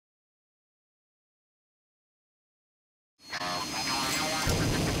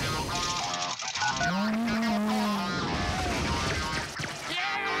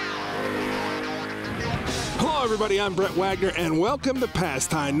Hello, everybody. I'm Brett Wagner, and welcome to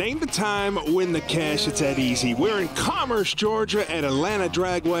Pastime. Name the time, win the cash. It's that easy. We're in Commerce, Georgia at Atlanta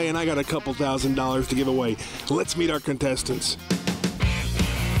Dragway, and I got a couple $1,000s to give away. Let's meet our contestants.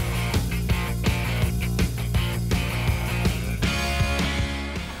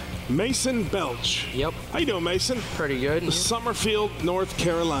 Mason Belch. Yep. How you doing, Mason? Pretty good. Summerfield, North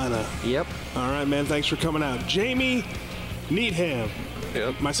Carolina. Yep. All right, man. Thanks for coming out. Jamie Needham.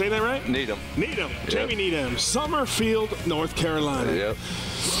 Yep. Am I saying that right? Needham. Needham. Yep. Jamie Needham. Summerfield, North Carolina. Yep.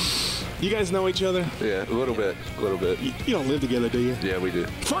 You guys know each other? Yeah, a little bit. A little bit. You don't live together, do you? Yeah, we do.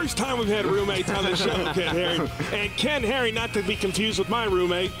 First time we've had roommates on the show, Ken Herring. And Ken Herring, not to be confused with my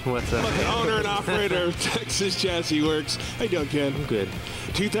roommate, What's up? but the owner and operator of Texas Chassis Works. How you doing, Ken? I'm good.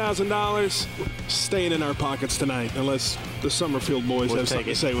 $2,000 staying in our pockets tonight, unless the Summerfield boys have something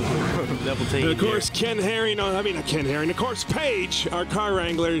to say with me. Double team. And of course, Ken Herring, not Ken Herring, of course, Paige, our car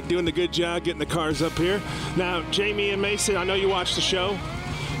wrangler, doing the good job getting the cars up here. Now, Jamie and Mason, I know you watch the show,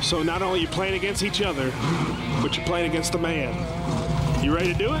 so not only are you playing against each other, but you're playing against the man. You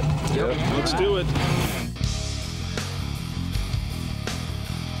ready to do it? Yep. Let's do it.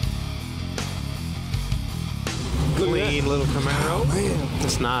 Clean little Camaro. Man.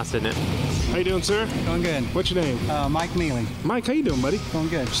 It's nice, isn't it? How you doing, sir? Going good. What's your name? Mike Mealy. Mike, how you doing, buddy? Going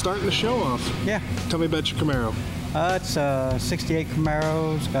good. Starting the show off. Yeah. Tell me about your Camaro. It's a 68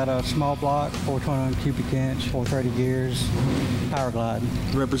 Camaro. It's got a small block, 421 cubic inch, 430 gears, power glide.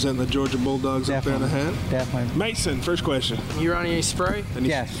 Representing the Georgia Bulldogs up there in the hat. Definitely. Mason, first question. You running any spray?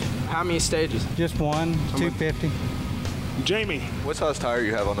 Yes. How many stages? Just one, 250, Jamie. What size tire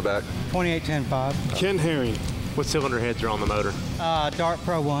you have on the back? 2810.5. Ken Herring. What cylinder heads are on the motor? Dart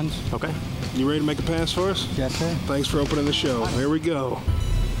Pro ones. Okay. You ready to make a pass for us? Yes, sir. Thanks for opening the show. Here we go.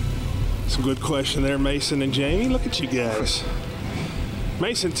 Some good question there, Mason and Jamie. Look at you guys.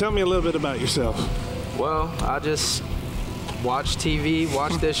 Mason, tell me a little bit about yourself. Well, I just watch TV,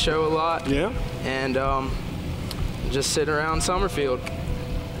 watch this show a lot. Yeah? And just sit around Summerfield.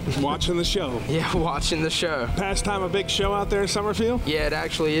 Watching the show. Yeah, watching the show. Pastime, a big show out there in Summerfield? Yeah, it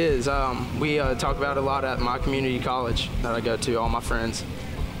actually is. We talk about it a lot at my community college that I go to, all my friends.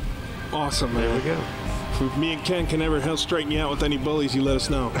 Awesome, man. There we go. If me and Ken can ever help straighten you out with any bullies, you let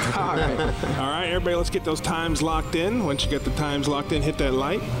us know. All right. All right, everybody, let's get those times locked in. Once you get the times locked in, hit that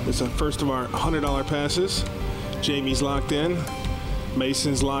light. It's the first of our $100 passes. Jamie's locked in.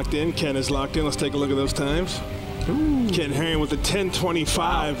 Mason's locked in. Ken is locked in. Let's take a look at those times. Ooh. Ken Herring with the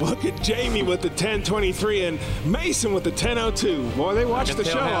 10:25. Wow. Look at Jamie with the 10:23 and Mason with the 10:02. Boy, they watch the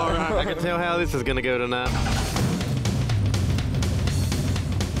show all right. I can tell how this is going to go tonight.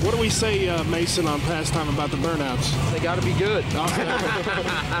 What do we say, Mason, on Pastime about the burnouts? They got to be good. Okay.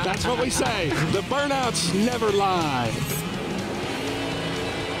 That's what we say. The burnouts never lie.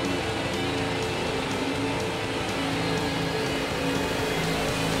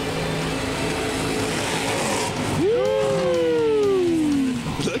 Woo!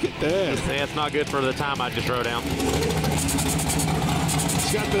 Look at that. Yeah, it's not good for the time I just wrote down.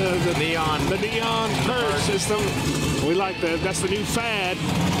 It's got the neon curve system. We like that. That's the new fad.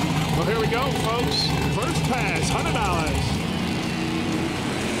 Well, here we go, folks. First pass,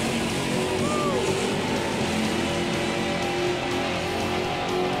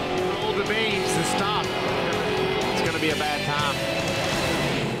 $100. Roll the beams and stop. It's going to be a bad time.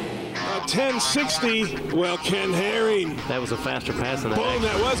 1060. Well, Ken Herring. That was a faster pass than that. Boom,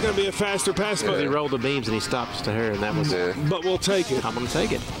 that was going to be a faster pass. Because he rolled the beams and he stopped us to her, and that was. Yeah. But we'll take it. I'm going to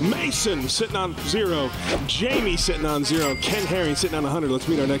take it. Mason sitting on 0. Jamie sitting on 0. Ken Herring sitting on 100. Let's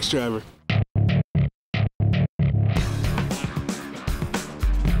meet our next driver.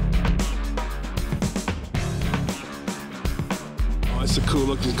 Oh, it's a cool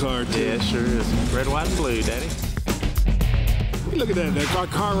looking car, too. Yeah, it sure is. Red, white, and blue, Daddy. Look at that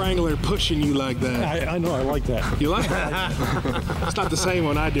car wrangler pushing you like that. I know, I like that. You like that? It's not the same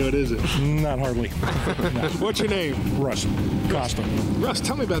when I do it, is it? Not hardly. No. What's your name? Russ Costa. Russ,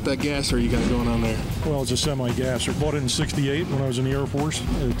 tell me about that gasser you got going on there. Well, it's a semi-gasser. Bought it in '68 when I was in the Air Force.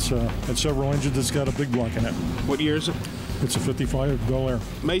 It's had several engines. It's got a big block in it. What year is it? It's a 55 Bel Air.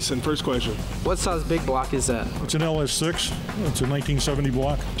 Mason, first question. What size big block is that? It's an LS6. It's a 1970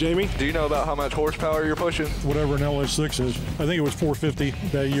 block. Jamie? Do you know about how much horsepower you're pushing? Whatever an LS6 is. I think it was 450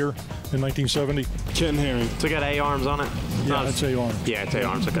 that year in 1970. Ken Herring. So it got A-arms on it? Yeah, it's A-arm. Yeah, it's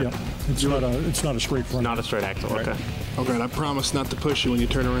A-arms, okay. Yeah. It's not a straight front. Not a straight axle, Right. okay. Oh, God, I promise not to push you when you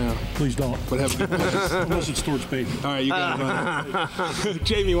turn around. Please don't. But have a good pass. Unless it's towards Pete. All right, you got it.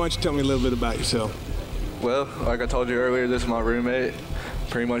 Jamie, why don't you tell me a little bit about yourself? Well, like I told you earlier, this is my roommate.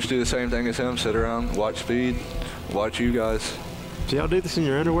 Pretty much do the same thing as him. Sit around, watch speed, watch you guys. Do y'all do this in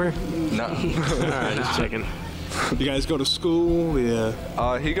your underwear? No. All right, just checking. You guys go to school? Yeah.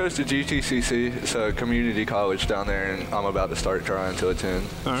 He goes to GTCC. It's a community college down there, and I'm about to start trying to attend.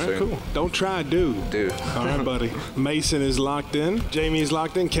 All right, soon. cool. Don't try, do. All right, buddy. Mason is locked in. Jamie is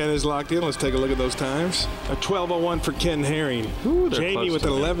locked in. Ken is locked in. Let's take a look at those times. A 12:01 for Ken Herring. Ooh, Jamie with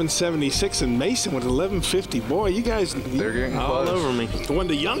an 11:76 and Mason with 11:50. Boy, you guys, They're getting All close. over me. when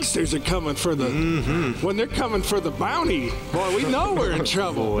the youngsters are coming for the, when they're coming for the bounty, boy, we know we're in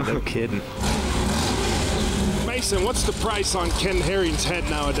trouble. Boy, no kidding. Mason, what's the price on Ken Herring's head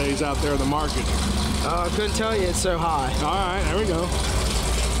nowadays out there in the market? I couldn't tell you, it's so high. All right, there we go.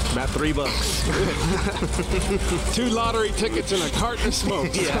 About $3. 2 lottery tickets and a carton of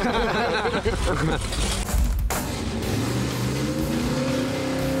smokes.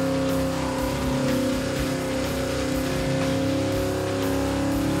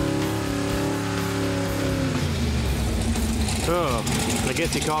 Oh, I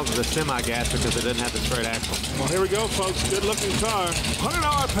guess he calls it a semi-gas because it doesn't have the straight axle. Well, here we go, folks. Good looking car.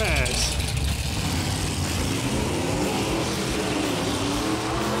 $100 pass.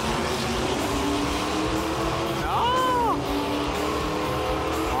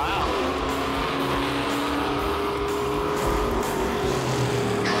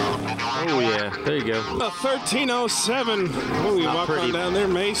 Oh, yeah. There you go. A 1307. Oh, we Not walk pretty. on down there.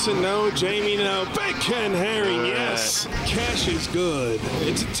 Mason, no. Jamie, no. Big Ken Herring, All yes. Cash is good.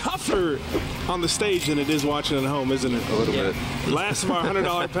 It's tougher on the stage than it is watching at home, isn't it? A little bit. Last of our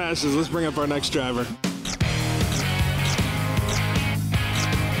 $100 passes. Let's bring up our next driver.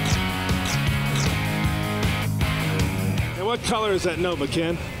 And what color is that Nova,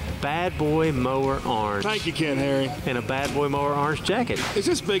 Ken? Bad boy mower orange. Thank you, Ken Herring. And a bad boy mower orange jacket. Is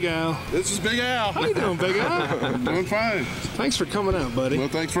this Big Al? This is Big Al. How you doing, Big Al? Doing fine. Thanks for coming out, buddy. Well,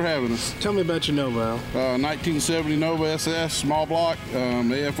 thanks for having us. Tell me about your Nova, Al. 1970 Nova SS, small block,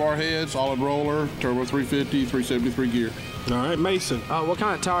 AFR head, solid roller, turbo 350, 373 gear. All right, Mason. What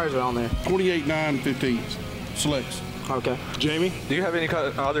kind of tires are on there? 28.9 15s, selects. Okay. Jamie? Do you have any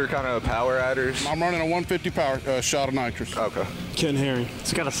other kind of power adders? I'm running a 150 power shot of nitrous. Okay. Ken Herring.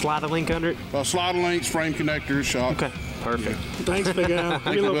 It's got a slider link under it. Slider links, frame connectors, shot. Okay. Perfect. Thanks, Big Al. Give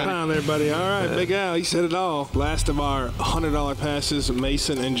me a little buddy. pound there, buddy. All right, Big Al, you said it all. Last of our $100 passes,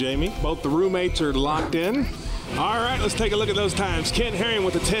 Mason and Jamie. Both the roommates are locked in. All right, let's take a look at those times. Ken Herring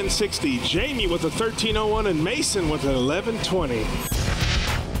with a 1060, Jamie with a 1301, and Mason with an 1120.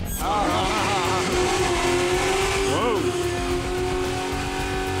 Whoa.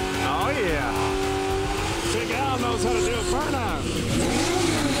 Oh, yeah. Big Al knows how to do a burnout.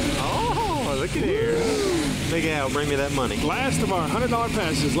 Oh, look at here. Big Al, bring me that money. Last of our $100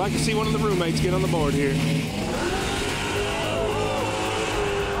 passes. Like to see one of the roommates get on the board here.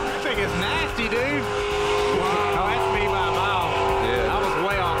 That thing is nasty, dude. Wow. Oh, that's me by a mile. Yeah. I was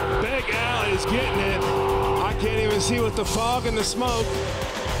way off. Big Al is getting it. I can't even see with the fog and the smoke.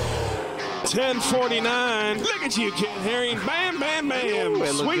 1049. Look at you, Ken Herring. Bam, bam, bam. Ooh,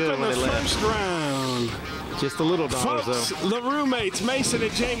 it looked good Sweeping when the it left. first round. Just a little dollars, Folks, though. the roommates, Mason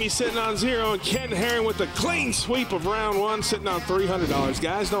and Jamie sitting on 0, and Ken Herring with a clean sweep of round 1 sitting on $300.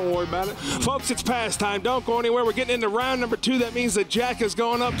 Guys, don't worry about it. Folks, it's pass time. Don't go anywhere. We're getting into round number 2. That means the jack is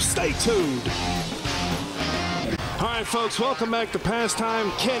going up. Stay tuned. All right, folks, welcome back to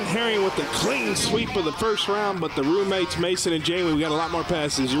Pastime. Ken Herring with the clean sweep of the first round, but the roommates, Mason and Jamie, we got a lot more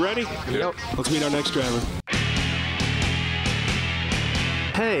passes. You ready? Yep. Let's meet our next driver.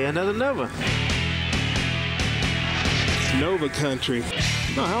 Hey, another Nova. Nova Country.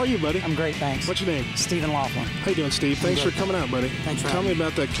 Oh, how are you, buddy? I'm great, thanks. What's your name? Stephen Laughlin. How you doing, Steve? Thanks for coming out, buddy. Thanks for Tell me having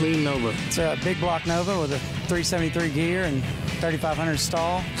about that clean Nova. It's a big block Nova with a 373 gear and 3,500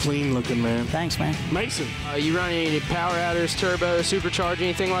 stall. Clean looking, man. Thanks, man. Mason. You running any power adders, turbo, supercharge,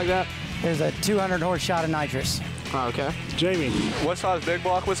 anything like that? There's a 200 horse shot of nitrous. Oh, okay. Jamie. What size big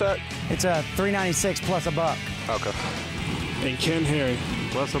block was that? It's a 396 plus a buck. Okay. And Ken Herring.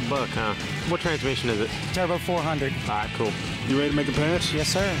 What's a buck, huh? What transmission is it? Turbo 400. All right, cool. You ready to make a pass? Yes,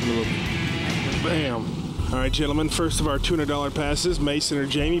 sir. Bam. All right, gentlemen, first of our $200 passes, Mason or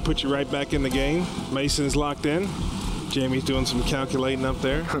Jamie, put you right back in the game. Mason's locked in. Jamie's doing some calculating up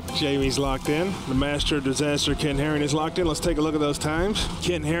there. Jamie's locked in. The master of disaster, Ken Herring, is locked in. Let's take a look at those times.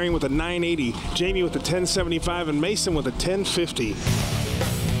 Ken Herring with a 980, Jamie with a 1075, and Mason with a 1050.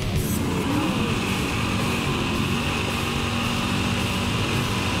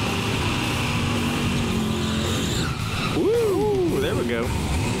 Woo! There we go.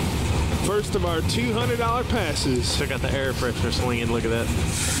 First of our $200 passes. Check out the air freshener slinging. Look at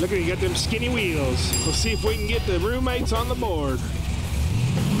that. Look at you, got them skinny wheels. Let's see if we can get the roommates on the board.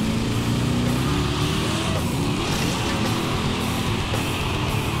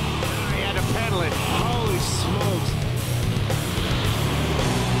 He had to pedal it. Holy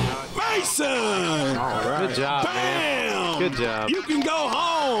Mason. All right. Good job, Bam! man. Good job. You can go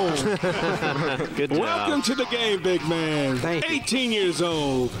home. Good job. Welcome to the game, big man. Thank you. 18 years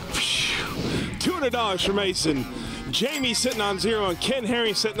old. $200 for Mason. Jamie sitting on 0 and Ken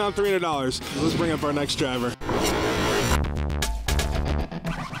Herring sitting on $300. Let's bring up our next driver.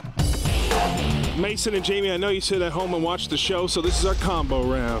 Mason and Jamie, I know you sit at home and watch the show, so this is our combo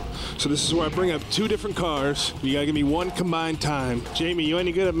round. So this is where I bring up 2 different cars. You gotta give me 1 combined time. Jamie, you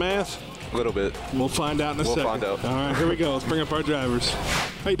any good at math? A little bit. We'll find out in a second. We'll find out. All right, here we go. Let's bring up our drivers.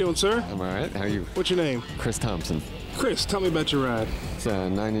 How you doing, sir? I'm all right. How are you? What's your name? Chris Thompson. Chris, tell me about your ride. It's a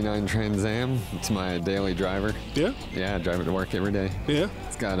 99 Trans Am. It's my daily driver. Yeah? Yeah, I drive it to work every day. Yeah?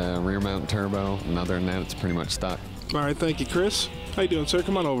 It's got a rear mount turbo, and other than that, it's pretty much stock. All right, thank you, Chris. How you doing, sir?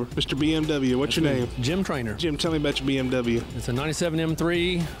 Come on over. Mr. BMW, what's your name? Jim Trainer. Jim, tell me about your BMW. It's a 97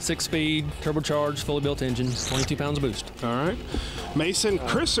 M3, 6-speed, turbocharged, fully built engine, 22 pounds of boost. All right. Mason,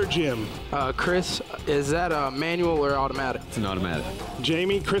 Chris or Jim? Chris, is that a manual or automatic? It's an automatic.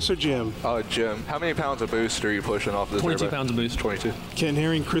 Jamie, Chris or Jim? Jim, how many pounds of boost are you pushing off this 22 turbo? pounds of boost. 22. Ken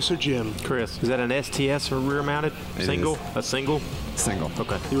Herring, Chris or Jim? Chris, is that an STS or rear mounted? It Single? is. A single? Single.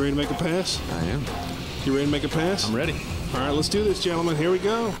 Okay. You ready to make a pass? I am. You ready to make a pass? I'm ready. All right, let's do this, gentlemen. Here we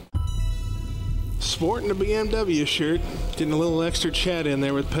go. Sporting the BMW shirt, getting a little extra chat in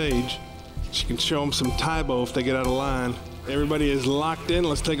there with Paige. She can show them some Tybo if they get out of line. Everybody is locked in.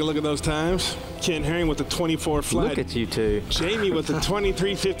 Let's take a look at those times. Ken Herring with the 24 flat. Look at you two. Jamie with the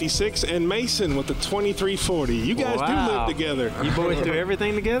 2356 and Mason with the 2340. You guys do live together. You boys do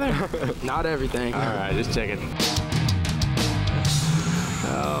everything together? Not everything. All right, just checking.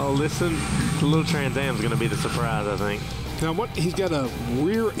 Oh, listen. The little Trans Am's going to be the surprise, I think. Now, what? He's got a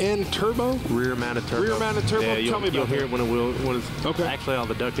rear-end turbo? Rear-mounted turbo. Rear-mounted turbo? Yeah, Tell me about you'll hear that. it when it's Okay. actually all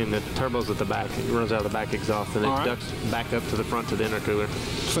the ducting. The turbo's at the back. It runs out of the back exhaust, and it All right. ducts back up to the front to the intercooler.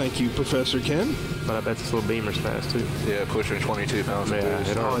 Thank you, Professor Ken. But I bet this little Beamer's fast, too. Yeah, pushing 22 pounds of Yeah,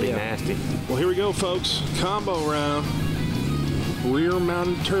 boost. it ought to be nasty. Well, here we go, folks. Combo round.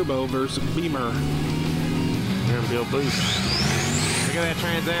 Rear-mounted turbo versus Beamer. Here and Bill Booth. Look at that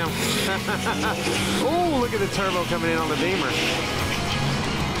Trans Am. Oh, look at the turbo coming in on the Beamer.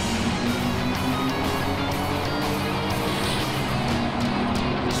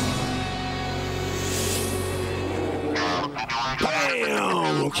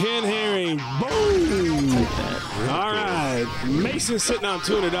 Bam! Ken Herring. Boom! All right. Mason sitting on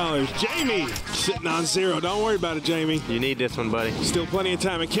 $200. Jamie sitting on 0. Don't worry about it, Jamie. You need this one, buddy. Still plenty of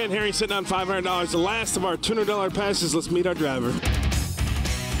time. And Ken Herring sitting on $500. The last of our $200 passes. Let's meet our driver.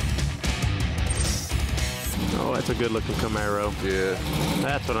 Oh, that's a good-looking Camaro. Yeah.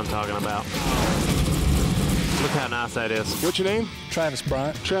 That's what I'm talking about. Look how nice that is. What's your name? Travis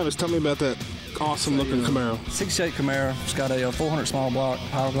Bryant. Travis, tell me about that awesome-looking Camaro. 68 Camaro. It's got a 400 small block,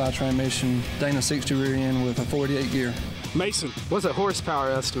 power glide transmission, Dana 60 rear end with a 48 gear. Mason. What's the horsepower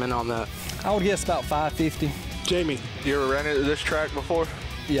estimate on that? I would guess about 550. Jamie. You ever ran into this track before?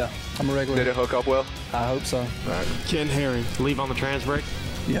 Yeah, I'm a regular. Did it hook up well? I hope so. All right. Ken Herring. Leave on the trans brake?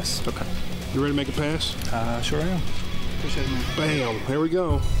 Yes. Okay. You ready to make a pass? Sure am. Appreciate it, man. Bam. Here we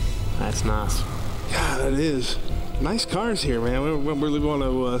go. That's nice. God, it is. Nice cars here, man. We really want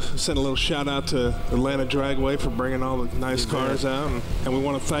to send a little shout out to Atlanta Dragway for bringing all the nice cars out. And we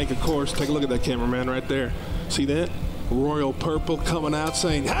want to thank, of course, take a look at that cameraman right there. See that? Royal Purple coming out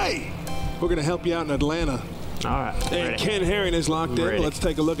saying, hey, we're going to help you out in Atlanta. All right. And Ready. Ken Herring is locked in. Ready. Let's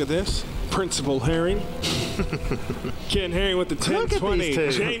take a look at this. Principal Herring. Ken Herring with the Look at 1020. these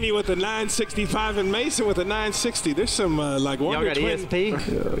two. Jamie with the 965 and Mason with the 960. There's some like Y'all Wonder got Twin.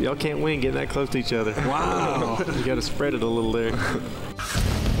 ESP? Y'all can't win getting that close to each other. Wow. You got to spread it a little there.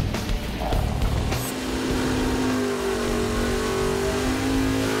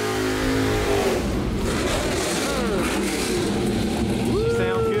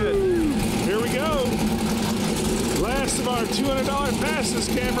 Sound good. Here we go. Last of our $200 passes,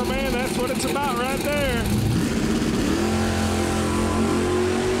 cameraman. That's what it's about right there.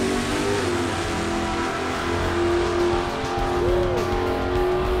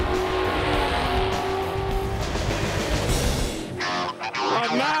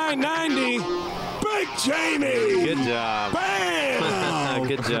 A 990. Big Jamie. Good job. Bam.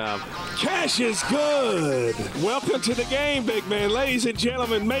 Good job. Cash is good. Welcome to the game, big man. Ladies and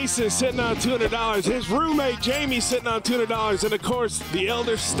gentlemen, Mason sitting on $200. His roommate, Jamie, sitting on $200. And, of course, the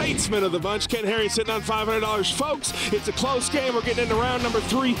elder statesman of the bunch, Ken Herring, sitting on $500. Folks, it's a close game. We're getting into round number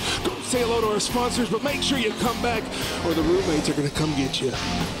 3. Go say hello to our sponsors, but make sure you come back or the roommates are going to come get you.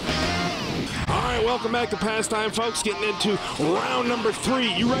 All right, welcome back to Pastime, folks. Getting into round number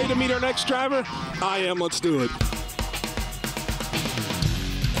 3. You ready to meet our next driver? I am. Let's do it.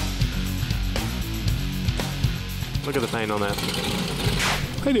 Look at the paint on that.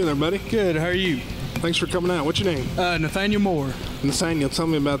 How you doing there, buddy? Good, how are you? Thanks for coming out. What's your name? Nathaniel Moore. Nathaniel, tell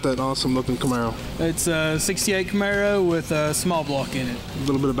me about that awesome looking Camaro. It's a 68 Camaro with a small block in it. A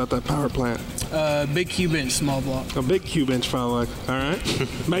little bit about that power plant. Big cube inch small block. A big cube inch, probably. All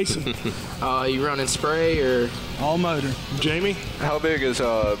right. Mason. You running spray or? All motor. Jamie? How big is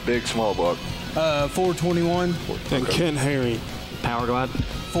a big small block? 421. And Ken Herring. Power Glide?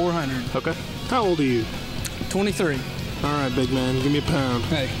 400. Okay. How old are you? 23. All right, big man. Give me a pound.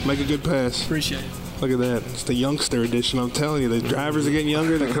 Hey. Make a good pass. Appreciate it. Look at that. It's the youngster edition. I'm telling you, the drivers are getting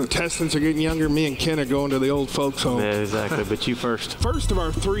younger, the contestants are getting younger. Me and Ken are going to the old folks home. Yeah, exactly. But you first. First of our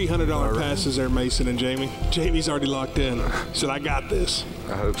 $300 passes there, Mason and Jamie. Jamie's already locked in. He said, I got this.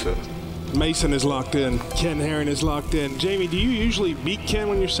 I hope so. Mason is locked in. Ken Herring is locked in. Jamie, do you usually beat Ken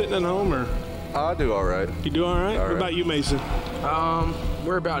when you're sitting at home, or? I do all right. You do all right? What about you, Mason?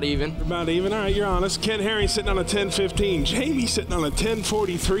 We're about even. We're about even. All right, you're honest. Ken Herring sitting on a 1015. Jamie sitting on a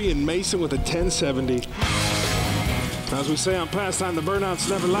 1043, and Mason with a 1070. As we say on Pastime, the burnouts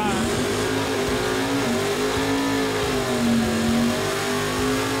never lie.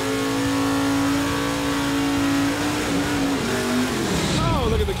 Oh,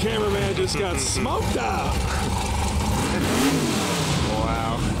 look at the cameraman just got smoked out.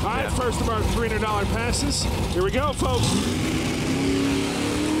 Wow. All right, first of our $300 passes. Here we go, folks.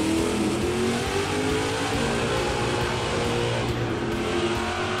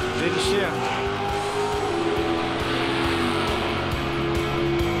 Didn't ship.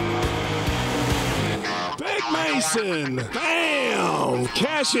 Big Mason. Bam.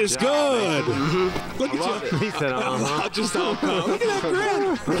 Cash is good. Look at you. He said, Just don't know. Look at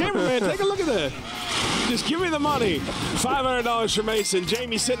that grin. Cameraman, take a look at that. Just give me the money. $500 for Mason.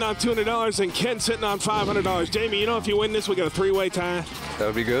 Jamie sitting on $200 and Ken sitting on $500. Jamie, you know if you win this, we got a three-way tie. That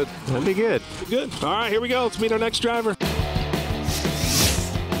would be good. That'd be good. Good. All right, here we go. Let's meet our next driver.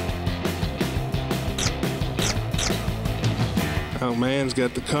 Oh, man's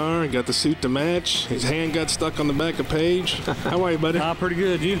got the car, got the suit to match. His hand got stuck on the back of Paige. How are you, buddy? Pretty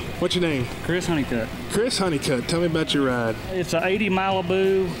good. You? What's your name? Chris Honeycutt. Chris Honeycutt. Tell me about your ride. It's a 80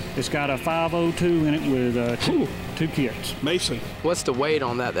 Malibu. It's got a 502 in it with two kits. Mason. What's the weight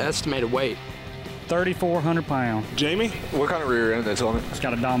on that? The estimated weight? 3,400 pounds. Jamie? What kind of rear end is on it? It's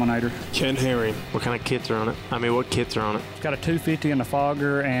got a Dominator. Ken Herring. What kind of kits are on it? I mean, what kits are on it? It's got a 250 and a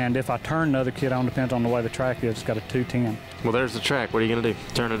fogger, and if I turn another kit on, depends on the way the track is, it's got a 210. Well, there's the track. What are you going to do?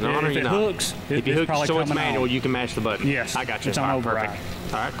 Turn it on or you not? Hooks, if you hook, probably so it's coming manual, on. you can match the button. Yes. I got you. It's on All right, override.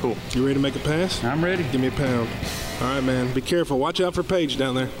 perfect. All right, cool. You ready to make a pass? I'm ready. Give me a pound. All right, man. Be careful. Watch out for Paige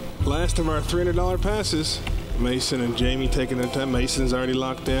down there. Last of our $300 passes. Mason and Jamie taking their time. Mason's already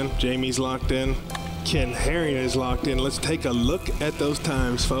locked in. Jamie's locked in. Ken Herring is locked in. Let's take a look at those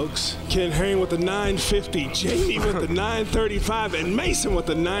times, folks. Ken Herring with the 950, Jamie with the 935, and Mason with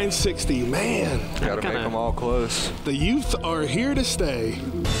the 960. Man. Got to make them all close. The youth are here to stay.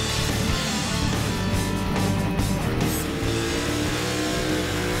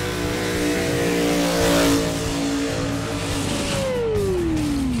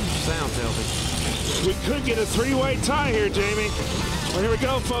 Sounds healthy. We could get a three-way tie here, Jamie. Well, here we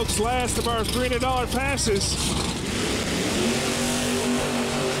go, folks. Last of our $300 passes.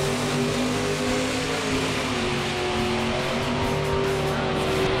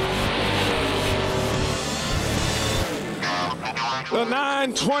 The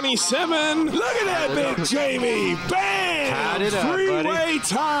 927. Look at that big Jamie. Bam! Tied it up, Three-way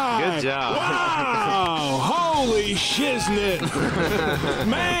tie. Good job. Wow. Holy shiznit.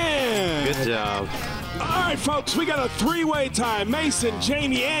 Man. Good job. All right, folks, we got a three-way tie. Mason,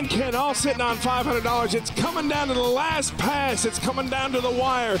 Jamie, and Ken all sitting on $500. It's coming down to the last pass. It's coming down to the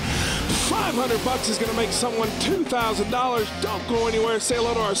wire. $500 is going to make someone $2,000. Don't go anywhere. Say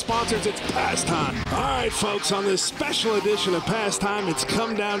hello to our sponsors. It's Pastime. All right, folks, on this special edition of Pastime, it's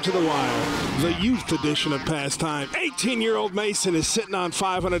come down to the wire. The youth edition of Pastime. 18-year-old Mason is sitting on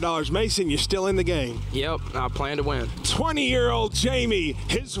 $500. Mason, you're still in the game. Yep, I plan to win. 20-year-old Jamie,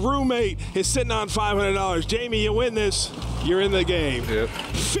 his roommate, is sitting on $500. Jamie, you win this, you're in the game. Yep.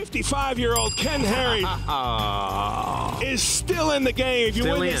 55-year-old Ken Herring is still in the game. If you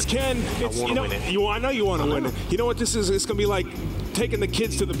Still win in. this, Ken, it's, I win it. I know you want to win it. You know what this is? It's going to be like taking the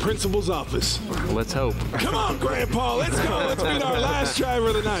kids to the principal's office. Let's hope. Come on, Grandpa, let's go. Let's meet our last driver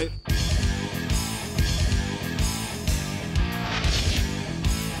of the night.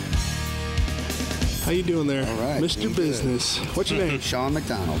 How you doing there? All right, Mr. doing Business. What's your name? Sean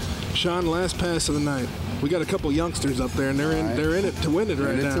McDonald. Sean, last pass of the night. We got a couple youngsters up there, and they're in it to win it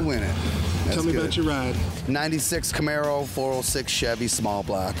right now. To win it. Tell me about your ride. 96 Camaro, 406 Chevy small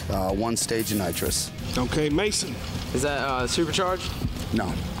block, one stage of nitrous. Okay, Mason. Is that supercharged?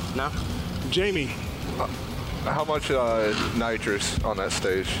 No. No? Jamie. How much nitrous on that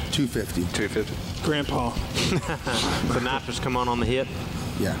stage? 250. 250. Grandpa. The nitrous come on the hit?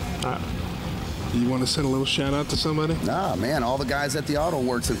 Yeah. You want to send a little shout out to somebody? Nah, man, all the guys at the Auto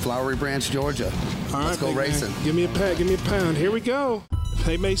Works in Flowery Branch, Georgia. All right, let's go racing. Man. Give me a pat, give me a pound. Here we go.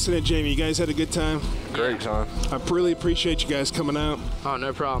 Hey, Mason and Jamie, you guys had a good time? Great time. I really appreciate you guys coming out. Oh,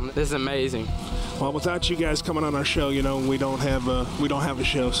 no problem. This is amazing. Well, without you guys coming on our show, you know, we don't have a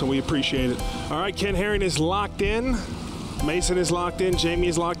show, so we appreciate it. All right, Ken Herring is locked in. Mason is locked in. Jamie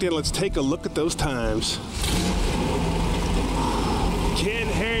is locked in. Let's take a look at those times. Ken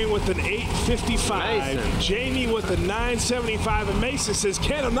Herring with an 8:55. Mason. Jamie with a 9:75. And Mason says,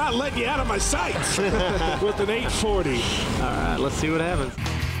 Ken, I'm not letting you out of my sights with an 8:40. All right, let's see what happens.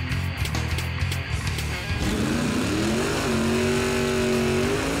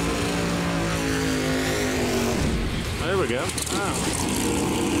 There we go. Wow.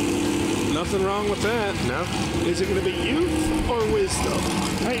 Nothing wrong with that. No. Is it going to be youth or wisdom?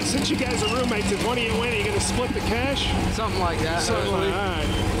 Hey, since you guys are roommates, if one of you win, are you going to split the cash? Something like that. Something like that. All right.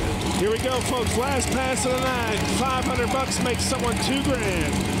 Here we go, folks. Last pass of the night. $500 makes someone $2,000.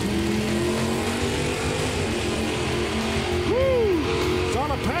 Woo! It's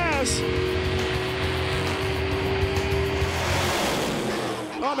on a pass.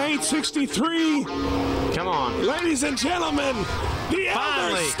 On 863. Come on. Ladies and gentlemen, the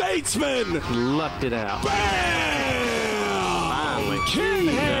elder statesman. Lucked it out. Bam! Finally. Ken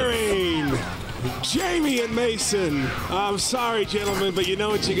Herring. Jamie and Mason. I'm sorry, gentlemen, but you know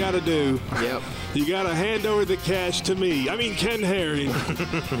what you got to do. Yep. You got to hand over the cash to me. I mean, Ken Herring.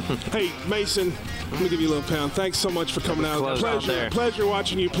 Hey, Mason, let me give you a little pound. Thanks so much for coming out. Pleasure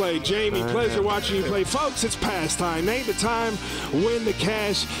watching you play. Jamie, pleasure watching you play. Folks, it's past time. Name the time, win the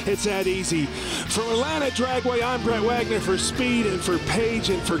cash. It's that easy. From Atlanta Dragway, I'm Brett Wagner for Speed and for Paige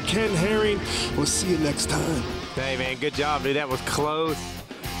and for Ken Herring. We'll see you next time. Hey, man, good job, dude. That was close.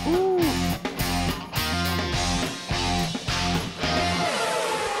 Ooh.